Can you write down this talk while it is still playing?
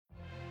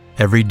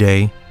Every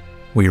day,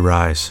 we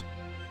rise,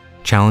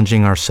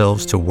 challenging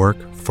ourselves to work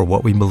for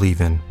what we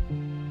believe in.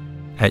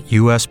 At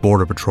U.S.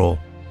 Border Patrol,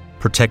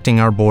 protecting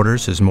our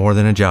borders is more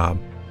than a job.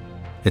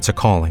 It's a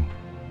calling.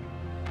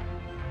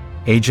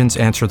 Agents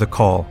answer the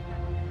call,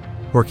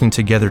 working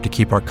together to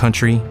keep our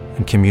country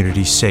and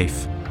communities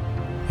safe.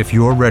 If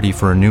you are ready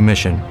for a new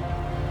mission,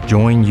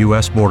 join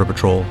U.S. Border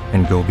Patrol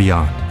and go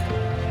beyond.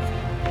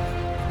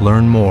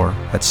 Learn more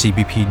at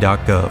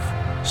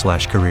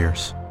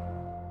cbp.gov/careers.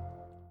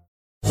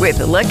 With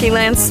the Lucky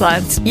Land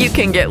Slots, you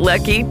can get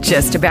lucky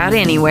just about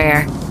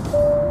anywhere.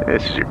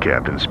 This is your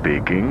captain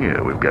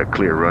speaking. We've got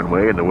clear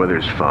runway and the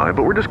weather's fine,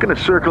 but we're just going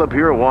to circle up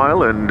here a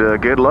while and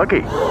get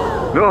lucky.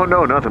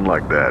 No, nothing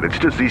like that. It's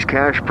just these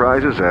cash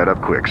prizes add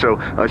up quick. So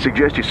I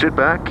suggest you sit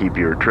back, keep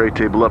your tray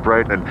table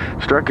upright, and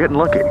start getting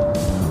lucky.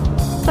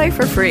 Play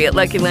for free at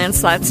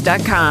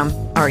LuckyLandSlots.com.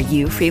 Are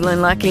you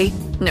feeling lucky?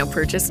 No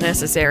purchase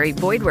necessary.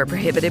 Void where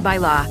prohibited by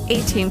law.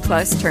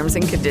 18+ terms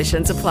and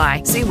conditions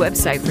apply. See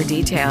website for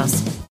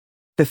details.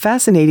 The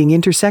fascinating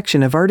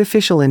intersection of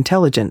artificial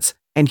intelligence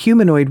and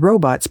humanoid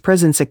robots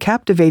presents a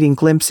captivating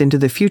glimpse into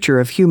the future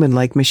of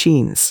human-like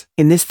machines.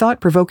 In this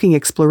thought-provoking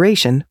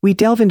exploration, we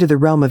delve into the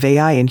realm of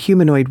AI and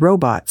humanoid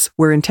robots,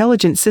 where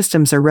intelligent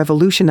systems are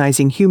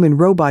revolutionizing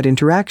human-robot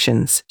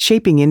interactions,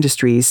 shaping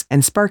industries,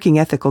 and sparking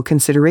ethical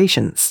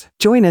considerations.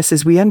 Join us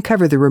as we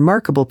uncover the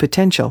remarkable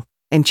potential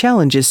and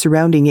challenges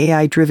surrounding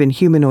AI-driven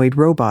humanoid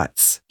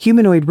robots.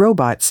 Humanoid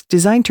robots,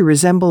 designed to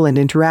resemble and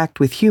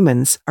interact with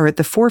humans, are at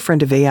the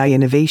forefront of AI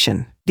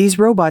innovation. These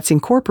robots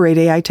incorporate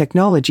AI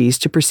technologies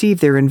to perceive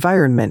their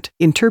environment,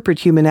 interpret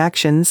human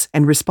actions,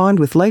 and respond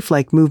with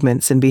lifelike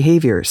movements and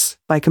behaviors.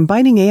 By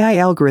combining AI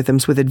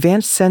algorithms with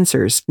advanced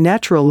sensors,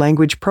 natural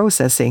language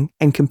processing,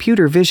 and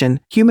computer vision,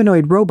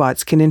 humanoid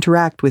robots can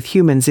interact with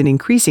humans in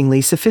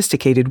increasingly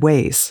sophisticated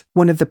ways.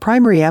 One of the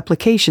primary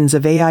applications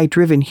of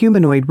AI-driven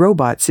humanoid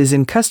robots is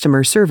in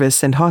customer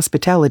service and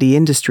hospitality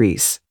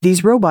industries.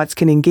 These robots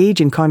can engage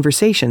in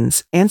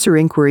conversations, answer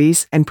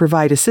inquiries, and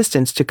provide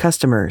assistance to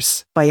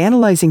customers. By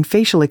analyzing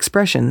facial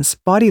expressions,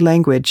 body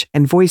language,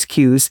 and voice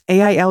cues,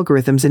 AI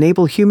algorithms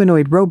enable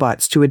humanoid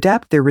robots to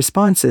adapt their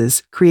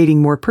responses,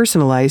 creating more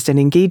personalized and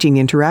engaging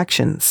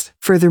interactions.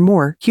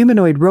 Furthermore,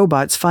 humanoid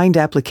robots find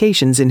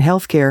applications in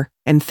healthcare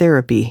and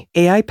therapy.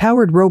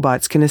 AI-powered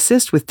robots can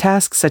assist with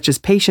tasks such as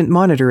patient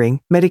monitoring,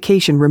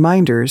 medication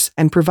reminders,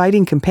 and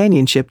providing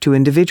companionship to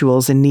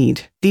individuals in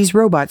need. These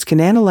robots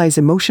can analyze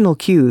emotional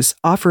cues,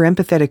 offer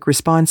empathetic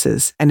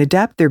responses, and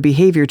adapt their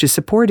behavior to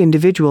support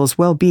individuals'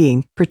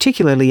 well-being,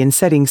 particularly in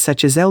settings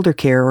such as elder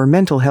care or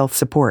mental health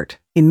support.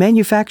 In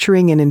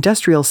manufacturing and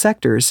industrial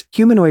sectors,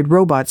 humanoid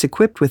robots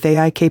equipped with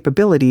AI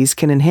capabilities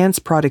can enhance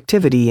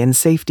productivity and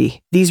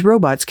safety. These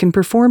robots can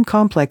perform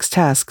complex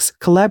tasks,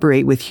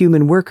 collaborate with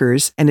human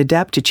workers, and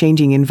adapt to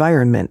changing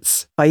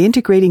environments. By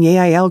integrating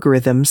AI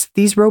algorithms,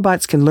 these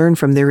robots can learn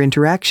from their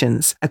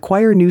interactions,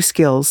 acquire new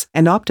skills,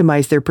 and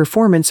optimize their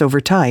performance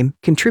over time,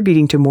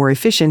 contributing to more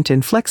efficient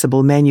and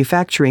flexible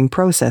manufacturing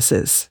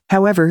processes.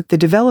 However, the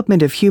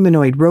development of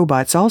humanoid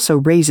robots also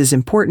raises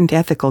important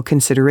ethical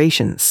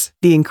considerations.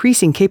 The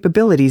increasing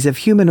capabilities of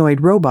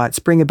humanoid robots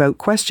bring about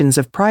questions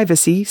of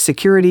privacy,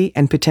 security,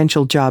 and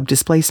potential job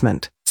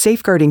displacement.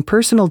 Safeguarding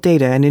personal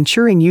data and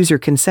ensuring user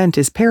consent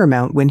is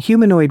paramount when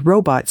humanoid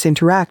robots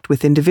interact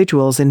with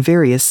individuals in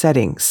various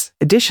settings.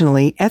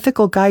 Additionally,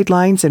 ethical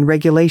guidelines and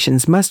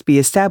regulations must be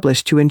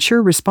established to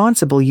ensure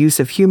responsible use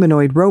of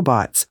humanoid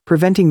robots,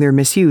 preventing their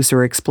misuse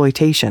or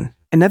exploitation.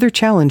 Another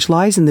challenge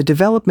lies in the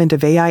development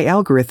of AI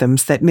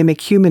algorithms that mimic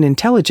human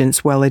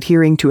intelligence while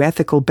adhering to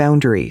ethical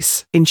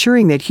boundaries.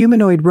 Ensuring that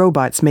humanoid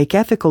robots make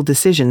ethical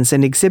decisions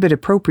and exhibit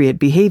appropriate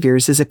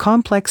behaviors is a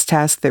complex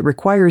task that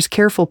requires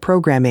careful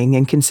programming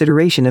and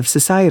consideration of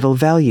societal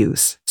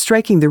values.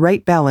 Striking the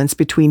right balance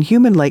between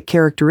human-like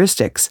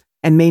characteristics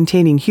and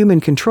maintaining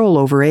human control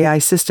over AI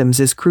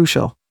systems is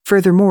crucial.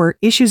 Furthermore,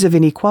 issues of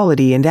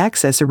inequality and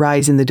access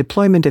arise in the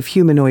deployment of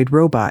humanoid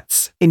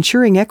robots.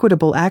 Ensuring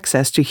equitable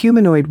access to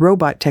humanoid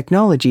robot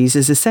technologies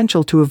is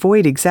essential to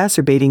avoid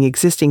exacerbating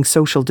existing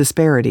social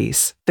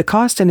disparities. The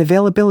cost and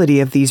availability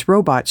of these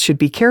robots should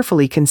be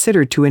carefully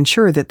considered to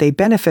ensure that they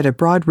benefit a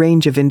broad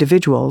range of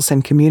individuals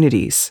and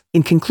communities.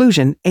 In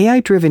conclusion,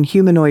 AI-driven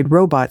humanoid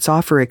robots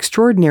offer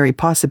extraordinary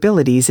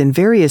possibilities in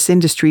various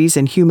industries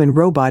and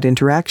human-robot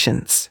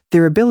interactions.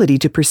 Their ability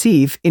to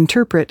perceive,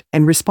 interpret,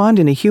 and respond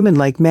in a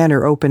human-like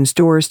manner opens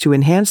doors to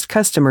enhanced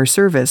customer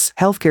service,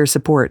 healthcare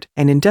support,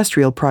 and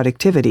industrial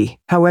productivity.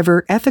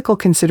 However, ethical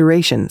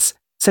considerations,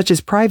 such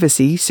as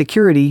privacy,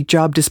 security,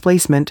 job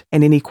displacement,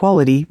 and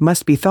inequality,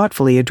 must be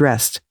thoughtfully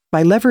addressed.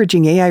 By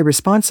leveraging AI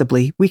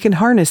responsibly, we can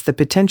harness the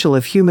potential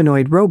of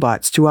humanoid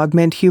robots to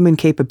augment human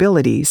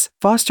capabilities,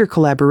 foster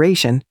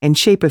collaboration, and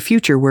shape a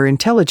future where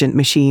intelligent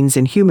machines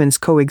and humans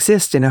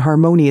coexist in a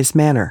harmonious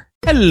manner.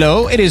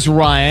 Hello, it is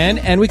Ryan,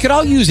 and we could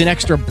all use an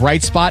extra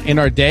bright spot in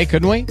our day,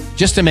 couldn't we?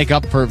 Just to make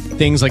up for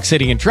things like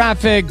sitting in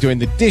traffic, doing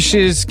the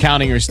dishes,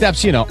 counting your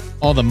steps, you know,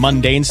 all the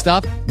mundane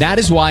stuff. That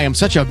is why I'm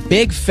such a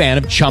big fan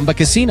of Chumba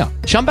Casino.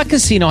 Chumba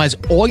Casino has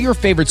all your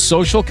favorite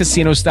social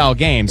casino-style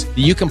games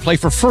that you can play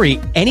for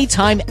free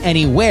anytime,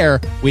 anywhere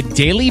with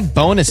daily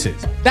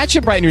bonuses. That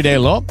should brighten your day a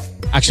little.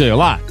 Actually, a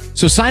lot.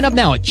 So sign up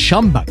now at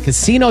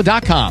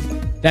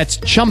ChumbaCasino.com. That's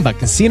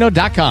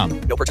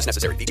ChumbaCasino.com. No purchase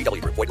necessary.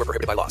 VGW Group. Void where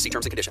prohibited by law. See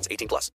terms and conditions. 18+.